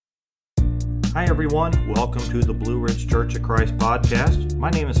Hi everyone, welcome to the Blue Ridge Church of Christ podcast. My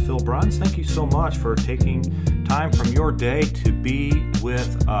name is Phil Bruns. Thank you so much for taking time from your day to be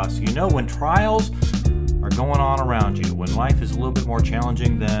with us. You know, when trials are going on around you, when life is a little bit more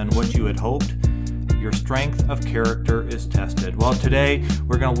challenging than what you had hoped, your strength of character is tested. Well, today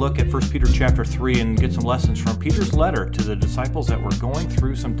we're going to look at 1 Peter chapter 3 and get some lessons from Peter's letter to the disciples that were going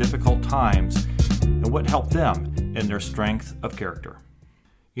through some difficult times and what helped them in their strength of character.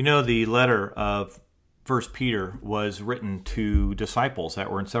 You know, the letter of 1 Peter was written to disciples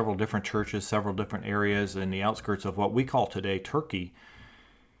that were in several different churches, several different areas in the outskirts of what we call today Turkey.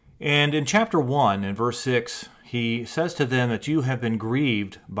 And in chapter 1, in verse 6, he says to them that you have been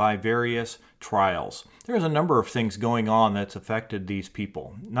grieved by various trials. There's a number of things going on that's affected these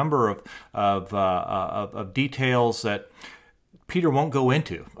people. A number of details that Peter won't go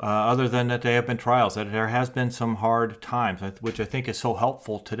into, other than that they have been trials, that there has been some hard times, which I think is so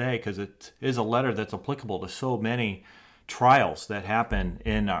helpful today because it is a letter that's applicable to so many trials that happen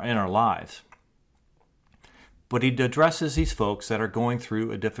in our lives. But he addresses these folks that are going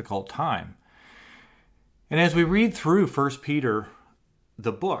through a difficult time. And as we read through 1 Peter,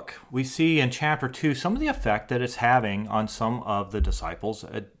 the book, we see in chapter 2 some of the effect that it's having on some of the disciples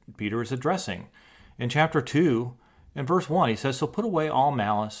that Peter is addressing. In chapter 2, in verse 1, he says, "So put away all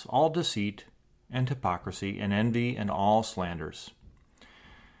malice, all deceit, and hypocrisy, and envy, and all slanders."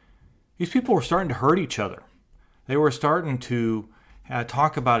 These people were starting to hurt each other. They were starting to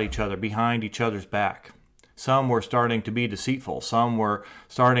talk about each other behind each other's back. Some were starting to be deceitful. Some were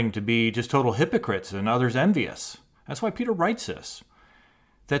starting to be just total hypocrites, and others envious. That's why Peter writes this,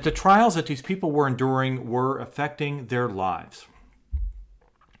 that the trials that these people were enduring were affecting their lives.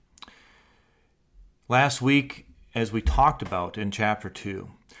 Last week, as we talked about in chapter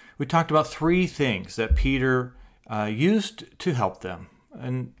 2, we talked about three things that Peter used to help them.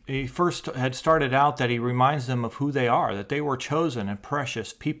 And he first had started out that he reminds them of who they are, that they were chosen and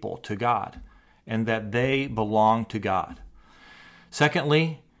precious people to God, and that they belong to God.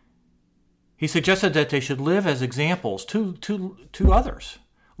 Secondly, he suggested that they should live as examples to others,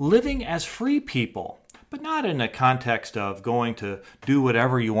 living as free people, but not in the context of going to do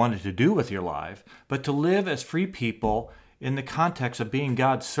whatever you wanted to do with your life, but to live as free people in the context of being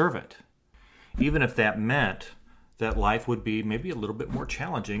God's servant, even if that meant that life would be maybe a little bit more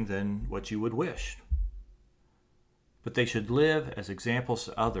challenging than what you would wish. But they should live as examples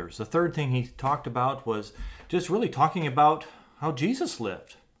to others. The third thing he talked about was just really talking about how Jesus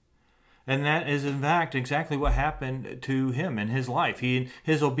lived. And that is, in fact, exactly what happened to him in his life.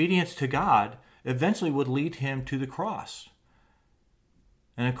 His obedience to God eventually would lead him to the cross.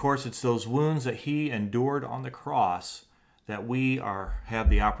 And of course, it's those wounds that he endured on the cross that we have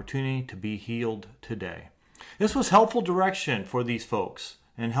the opportunity to be healed today. This was helpful direction for these folks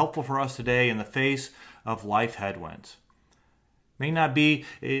and helpful for us today in the face of life headwinds. May not be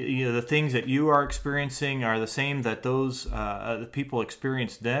the things that you are experiencing are the same that those the people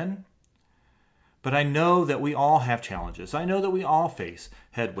experienced then, but I know that we all have challenges. I know that we all face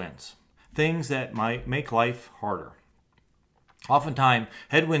headwinds, things that might make life harder. Oftentimes,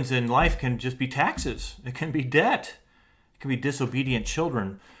 headwinds in life can just be taxes. It can be debt. It can be disobedient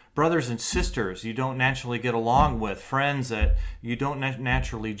children, brothers and sisters you don't naturally get along with, friends that you don't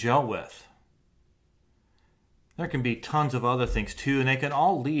naturally gel with. There can be tons of other things too, and they can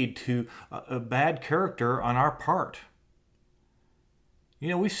all lead to a bad character on our part. You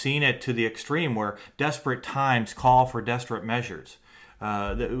know, we've seen it to the extreme where desperate times call for desperate measures.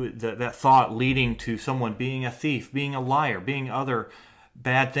 That thought leading to someone being a thief, being a liar, being other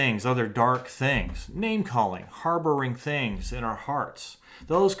bad things, other dark things, name-calling, harboring things in our hearts.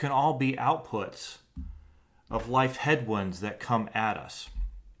 Those can all be outputs of life headwinds that come at us.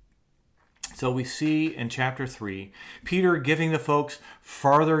 So we see in chapter 3, Peter giving the folks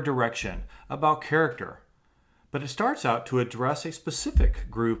farther direction about character. But it starts out to address a specific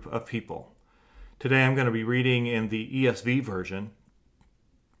group of people. Today I'm going to be reading in the ESV version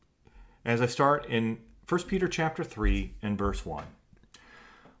as I start in 1 Peter chapter 3 and verse 1.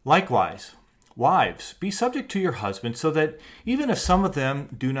 "Likewise, wives, be subject to your husbands, so that even if some of them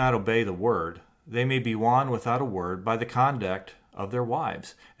do not obey the word, they may be won without a word by the conduct of their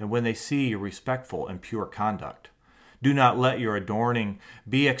wives, and when they see your respectful and pure conduct. Do not let your adorning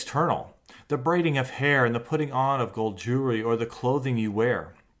be external, the braiding of hair and the putting on of gold jewelry or the clothing you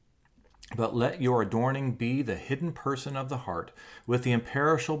wear. But let your adorning be the hidden person of the heart, with the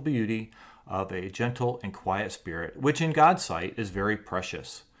imperishable beauty of a gentle and quiet spirit, which in God's sight is very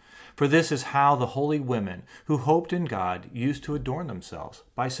precious. For this is how the holy women who hoped in God used to adorn themselves,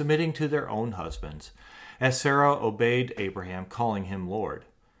 by submitting to their own husbands, as Sarah obeyed Abraham, calling him Lord.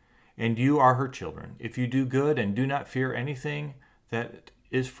 and you are her children, if you do good and do not fear anything that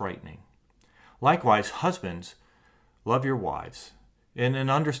is frightening. Likewise, husbands, love your wives in an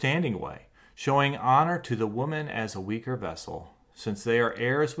understanding way, showing honor to the woman as a weaker vessel, since they are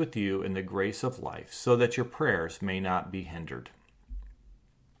heirs with you in the grace of life, so that your prayers may not be hindered.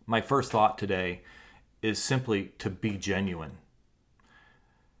 My first thought today is simply to be genuine.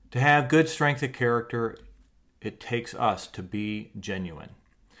 To have good strength of character, it takes us to be genuine.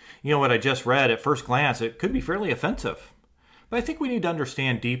 You know, what I just read, at first glance, it could be fairly offensive. But I think we need to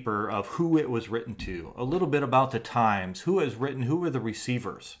understand deeper of who it was written to, a little bit about the times, who it was written, who were the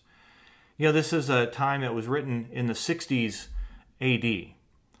receivers. You know, this is a time that was written in the 60s AD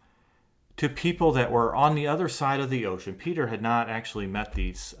to people that were on the other side of the ocean. Peter had not actually met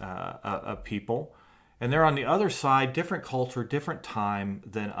these people, and they're on the other side, different culture, different time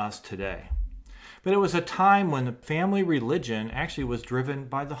than us today. But it was a time when the family religion actually was driven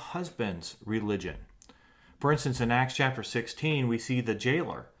by the husband's religion. For instance, in Acts chapter 16, we see the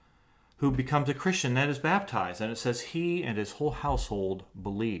jailer who becomes a Christian that is baptized, and it says he and his whole household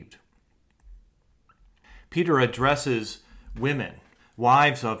believed. Peter addresses women,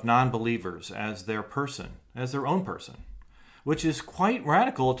 wives of non-believers, as their own person, which is quite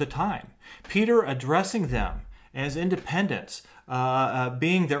radical at the time. Peter addressing them as independents,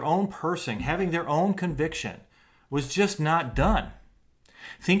 being their own person, having their own conviction, was just not done.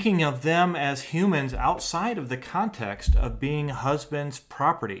 Thinking of them as humans outside of the context of being husband's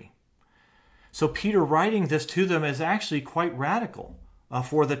property. So Peter writing this to them is actually quite radical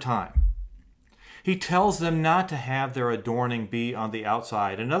for the time. He tells them not to have their adorning be on the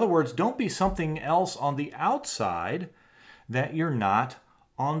outside. In other words, don't be something else on the outside that you're not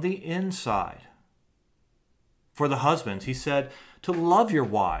on the inside. For the husbands, he said to love your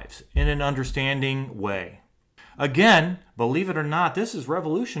wives in an understanding way. Again, believe it or not, this is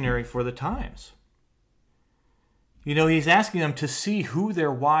revolutionary for the times. You know, he's asking them to see who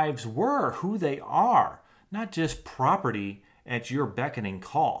their wives were, who they are, not just property at your beckoning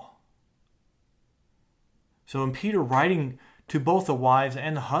call. So in Peter writing to both the wives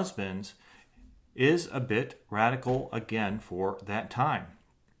and the husbands is a bit radical again for that time.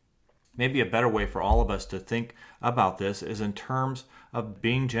 Maybe a better way for all of us to think about this is in terms of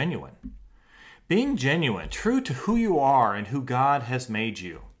being genuine. Being genuine, true to who you are and who God has made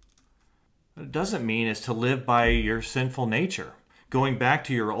you. What it doesn't mean is to live by your sinful nature, going back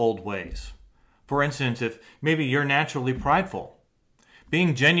to your old ways. For instance, if maybe you're naturally prideful,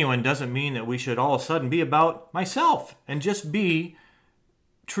 being genuine doesn't mean that we should all of a sudden be about myself and just be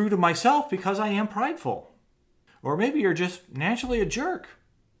true to myself because I am prideful. Or maybe you're just naturally a jerk.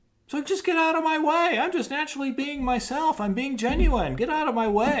 So just get out of my way. I'm just naturally being myself. I'm being genuine. Get out of my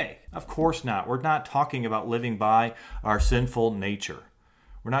way. Of course not. We're not talking about living by our sinful nature.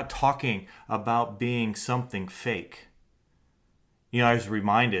 We're not talking about being something fake. You know, I was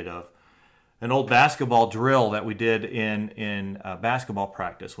reminded of an old basketball drill that we did in basketball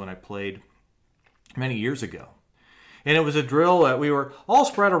practice when I played many years ago. And it was a drill that we were all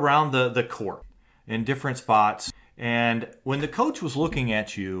spread around the court in different spots. And when the coach was looking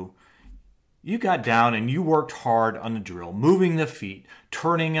at you, you got down and you worked hard on the drill, moving the feet,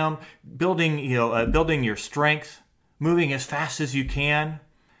 turning them, building your strength, moving as fast as you can.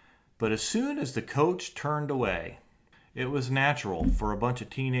 But as soon as the coach turned away, it was natural for a bunch of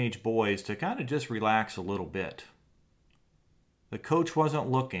teenage boys to kind of just relax a little bit. The coach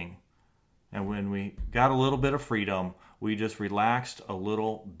wasn't looking, and when we got a little bit of freedom, we just relaxed a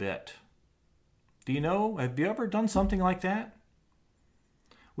little bit. Do you know, have you ever done something like that?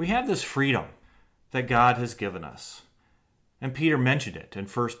 We have this freedom that God has given us. And Peter mentioned it in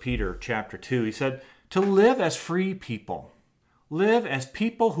 1 Peter chapter 2. He said, to live as free people. Live as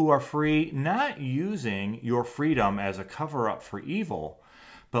people who are free, not using your freedom as a cover-up for evil,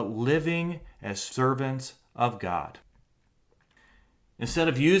 but living as servants of God. Instead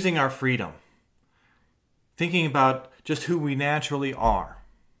of using our freedom, thinking about just who we naturally are,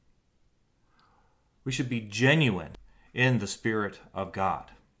 we should be genuine in the Spirit of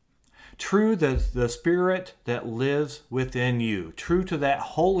God. True to the Spirit that lives within you. True to that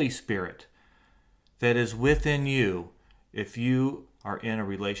Holy Spirit that is within you if you are in a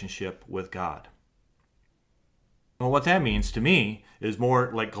relationship with God. Well, what that means to me is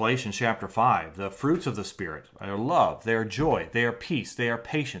more like Galatians chapter 5. The fruits of the Spirit are love, they are joy, they are peace, they are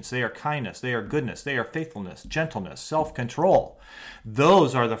patience, they are kindness, they are goodness, they are faithfulness, gentleness, self-control.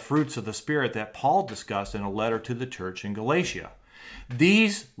 Those are the fruits of the Spirit that Paul discussed in a letter to the church in Galatia.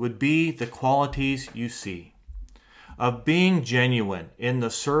 These would be the qualities you see of being genuine in the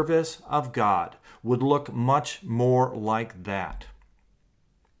service of God would look much more like that.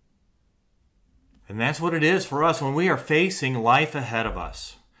 And that's what it is for us when we are facing life ahead of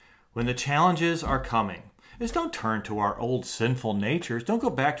us. When the challenges are coming, is don't turn to our old sinful natures. Don't go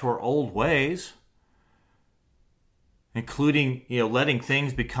back to our old ways, including letting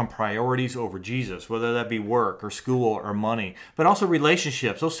things become priorities over Jesus, whether that be work or school or money, but also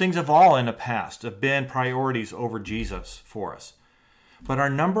relationships. Those things have all in the past have been priorities over Jesus for us. But our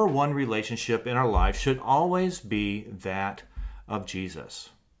number one relationship in our life should always be that of Jesus.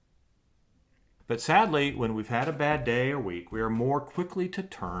 But sadly, when we've had a bad day or week, we are more quickly to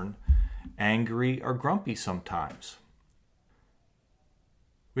turn angry or grumpy sometimes.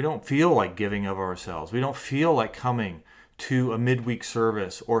 We don't feel like giving of ourselves. We don't feel like coming to a midweek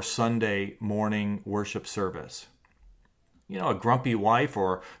service or Sunday morning worship service. A grumpy wife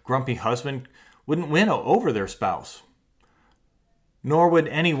or grumpy husband wouldn't win over their spouse. Nor would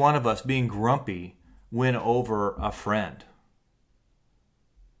any one of us being grumpy win over a friend.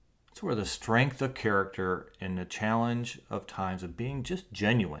 It's where the strength of character and the challenge of times of being just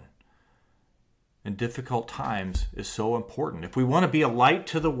genuine in difficult times is so important. If we want to be a light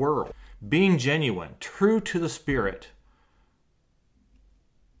to the world, being genuine, true to the Spirit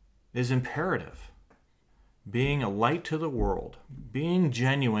is imperative. Being a light to the world, being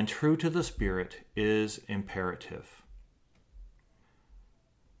genuine, true to the Spirit is imperative.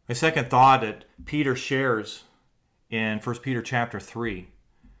 A second thought that Peter shares in 1 Peter chapter 3,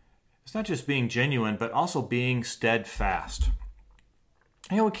 it's not just being genuine, but also being steadfast.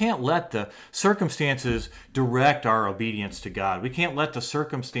 We can't let the circumstances direct our obedience to God. We can't let the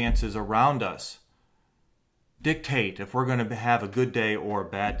circumstances around us dictate if we're going to have a good day or a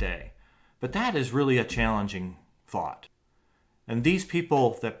bad day. But that is really a challenging thought. And these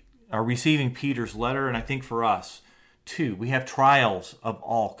people that are receiving Peter's letter, and I think for us too, we have trials of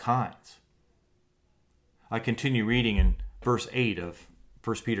all kinds. I continue reading in verse 8 of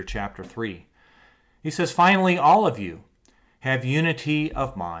 1 Peter chapter 3. He says, "Finally, all of you have unity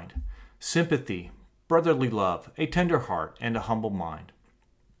of mind, sympathy, brotherly love, a tender heart, and a humble mind.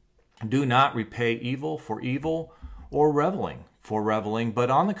 Do not repay evil for evil or reviling for reviling,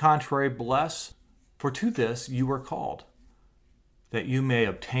 but on the contrary bless, for to this you were called, that you may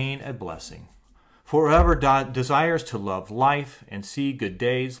obtain a blessing. For whoever desires to love life and see good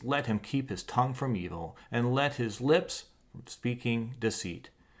days, let him keep his tongue from evil, and let his lips from speaking deceit.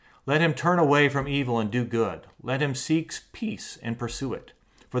 Let him turn away from evil and do good. Let him seek peace and pursue it.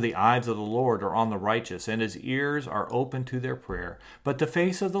 For the eyes of the Lord are on the righteous, and his ears are open to their prayer. But the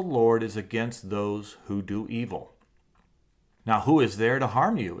face of the Lord is against those who do evil. Now who is there to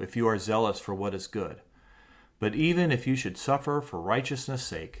harm you if you are zealous for what is good? But even if you should suffer for righteousness'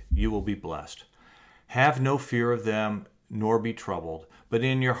 sake, you will be blessed. Have no fear of them, nor be troubled, but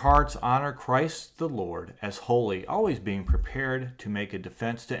in your hearts honor Christ the Lord as holy, always being prepared to make a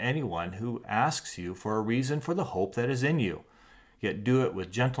defense to anyone who asks you for a reason for the hope that is in you. Yet do it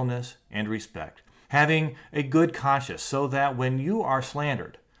with gentleness and respect, having a good conscience, so that when you are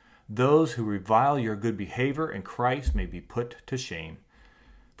slandered, those who revile your good behavior in Christ may be put to shame.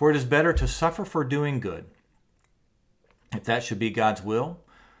 For it is better to suffer for doing good, if that should be God's will,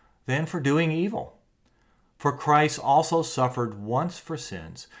 than for doing evil. For Christ also suffered once for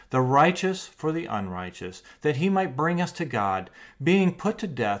sins, the righteous for the unrighteous, that he might bring us to God, being put to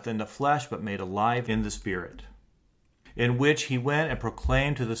death in the flesh but made alive in the Spirit, in which he went and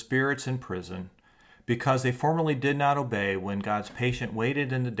proclaimed to the spirits in prison, because they formerly did not obey when God's patient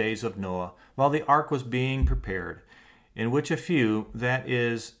waited in the days of Noah, while the ark was being prepared, in which a few, that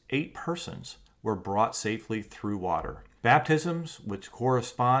is, 8 persons, were brought safely through water. Baptisms, which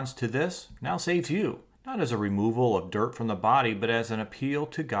corresponds to this, now saves you, not as a removal of dirt from the body, but as an appeal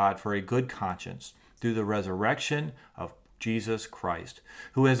to God for a good conscience through the resurrection of Jesus Christ,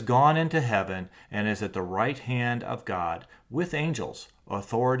 who has gone into heaven and is at the right hand of God with angels,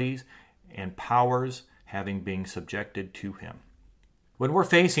 authorities, and powers having been subjected to him. When we're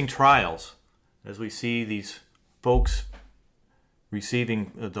facing trials, as we see these folks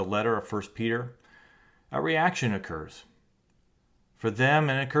receiving the letter of 1 Peter, a reaction occurs for them,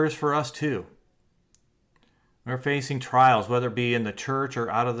 and it occurs for us too. We're facing trials, whether it be in the church or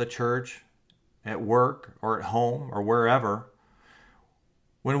out of the church, at work or at home or wherever.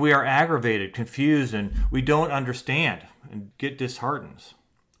 When we are aggravated, confused, and we don't understand and get disheartened,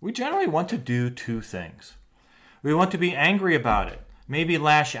 we generally want to do 2 things. We want to be angry about it, maybe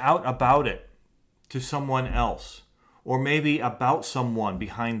lash out about it to someone else, or maybe about someone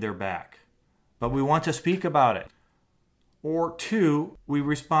behind their back. But we want to speak about it. Or 2, we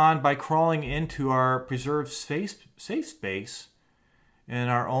respond by crawling into our preserved safe space in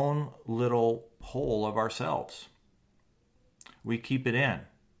our own little hole of ourselves. We keep it in.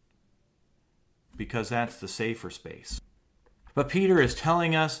 because that's the safer space. But Peter is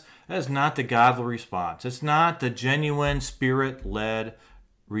telling us that is not the godly response. It's not the genuine Spirit-led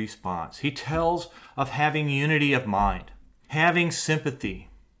response. He tells of having unity of mind, having sympathy,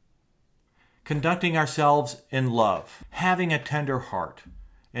 conducting ourselves in love, having a tender heart,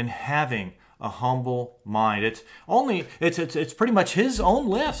 and having a humble mind. It's pretty much his own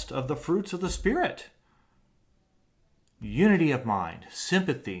list of the fruits of the Spirit. Unity of mind,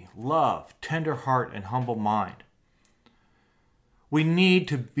 sympathy, love, tender heart, and humble mind. We need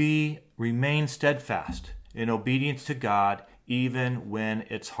to remain steadfast in obedience to God even when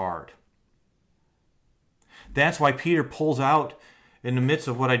it's hard. That's why Peter pulls out in the midst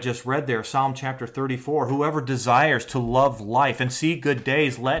of what I just read there, Psalm chapter 34, whoever desires to love life and see good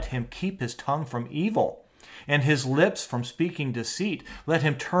days, let him keep his tongue from evil and his lips from speaking deceit. Let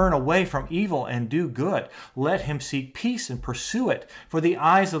him turn away from evil and do good. Let him seek peace and pursue it. For the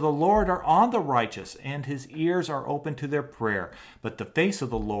eyes of the Lord are on the righteous, and his ears are open to their prayer. But the face of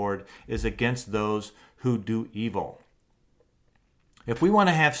the Lord is against those who do evil. If we want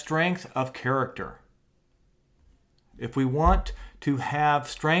to have strength of character, if we want to have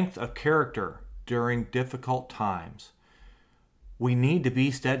strength of character during difficult times, we need to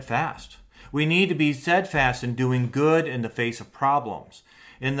be steadfast. We need to be steadfast in doing good in the face of problems,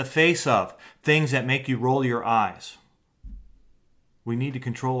 in the face of things that make you roll your eyes. We need to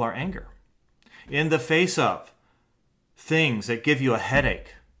control our anger. In the face of things that give you a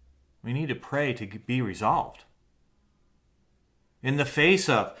headache, we need to pray to be resolved. In the face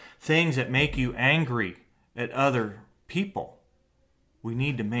of things that make you angry at other people, we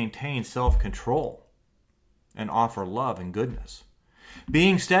need to maintain self-control and offer love and goodness.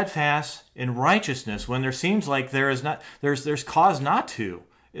 Being steadfast in righteousness when there seems like there's cause not to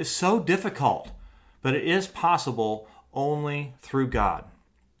is so difficult, but it is possible only through God.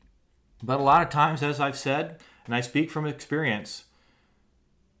 But a lot of times, as I've said, and I speak from experience,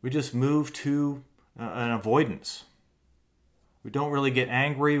 we just move to an avoidance. We don't really get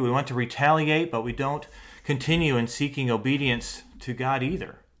angry. We want to retaliate, but we don't continue in seeking obedience to God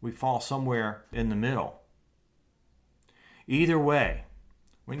either. We fall somewhere in the middle. Either way,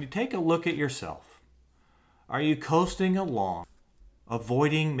 when you take a look at yourself, are you coasting along,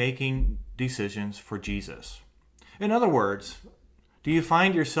 avoiding making decisions for Jesus? In other words, do you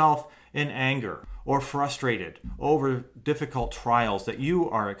find yourself in anger or frustrated over difficult trials that you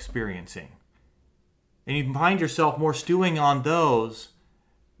are experiencing? And you find yourself more stewing on those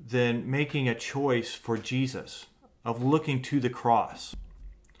than making a choice for Jesus, of looking to the cross?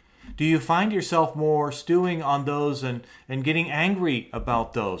 Do you find yourself more stewing on those and getting angry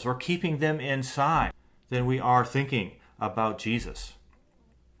about those or keeping them inside than we are thinking about Jesus?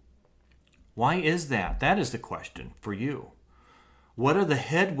 Why is that? That is the question for you. What are the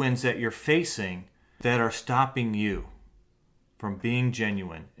headwinds that you're facing that are stopping you from being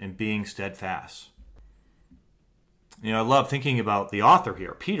genuine and being steadfast? I love thinking about the author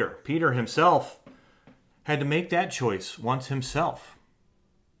here, Peter. Peter himself had to make that choice once himself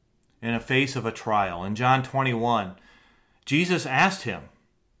in the face of a trial. In John 21, Jesus asked him,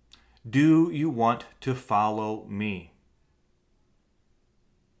 "Do you want to follow me?"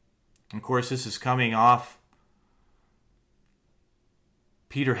 Of course, this is coming off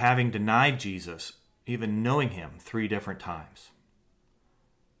Peter having denied Jesus, even knowing him 3 different times.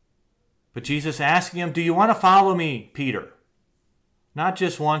 But Jesus asking him, "Do you want to follow me, Peter?" Not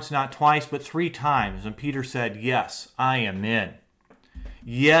just once, not twice, but 3 times. And Peter said, "Yes, I am in."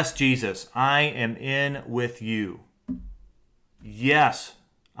 "Yes, Jesus, I am in with you. Yes,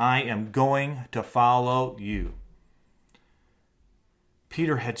 I am going to follow you."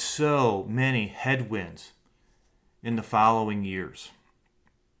 Peter had so many headwinds in the following years.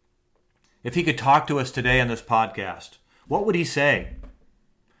 If he could talk to us today on this podcast, what would he say?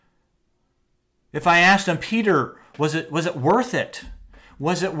 If I asked him, "Peter, was it worth it?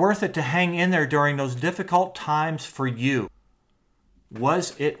 Was it worth it to hang in there during those difficult times for you?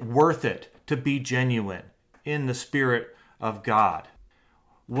 Was it worth it to be genuine in the Spirit of God?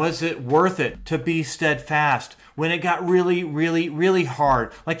 Was it worth it to be steadfast when it got really, really, really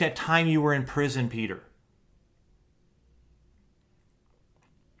hard, like that time you were in prison, Peter?"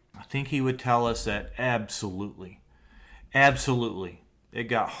 I think he would tell us that absolutely. Absolutely. It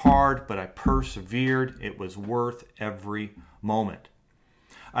got hard, but I persevered. It was worth every moment.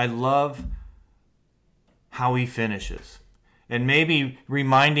 I love how he finishes, and maybe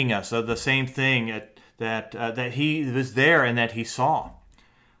reminding us of the same thing that he was there and that he saw.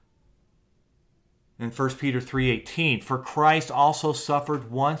 In 1 Peter 3:18, "For Christ also suffered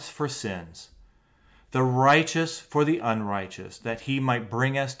once for sins, the righteous for the unrighteous, that he might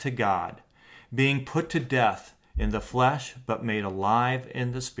bring us to God, being put to death in the flesh, but made alive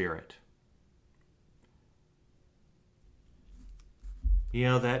in the Spirit. You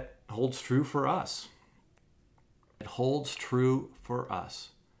know, that holds true for us. It holds true for us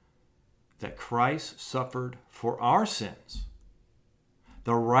that Christ suffered for our sins,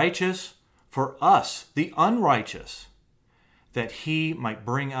 the righteous for us, the unrighteous, that he might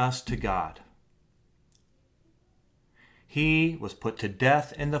bring us to God. He was put to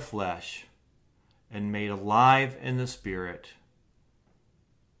death in the flesh and made alive in the Spirit.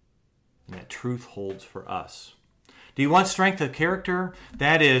 And that truth holds for us. Do you want strength of character?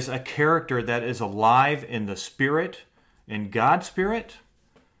 That is a character that is alive in the Spirit, in God's Spirit.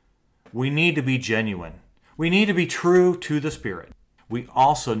 We need to be genuine. We need to be true to the Spirit. We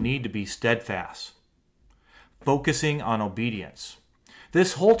also need to be steadfast, focusing on obedience.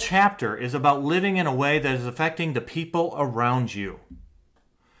 This whole chapter is about living in a way that is affecting the people around you.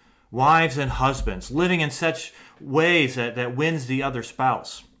 Wives and husbands, living in such ways that wins the other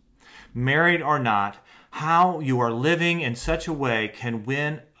spouse. Married or not, how you are living in such a way can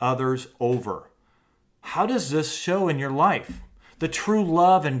win others over. How does this show in your life? The true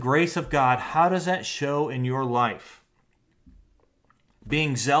love and grace of God, how does that show in your life?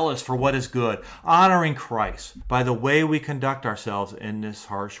 Being zealous for what is good, honoring Christ by the way we conduct ourselves in this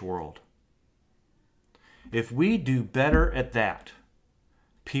harsh world. If we do better at that,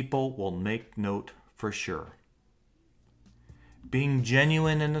 people will make note for sure. Being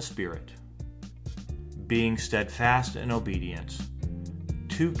genuine in the Spirit, being steadfast in obedience,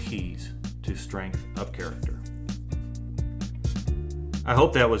 2 keys to strength of character. I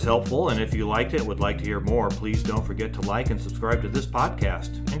hope that was helpful, and if you liked it and would like to hear more, please don't forget to like and subscribe to this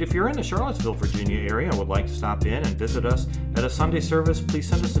podcast. And if you're in the Charlottesville, Virginia area and would like to stop in and visit us at a Sunday service, please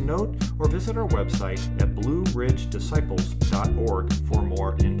send us a note or visit our website at blueridgedisciples.org for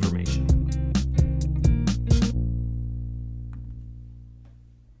more information.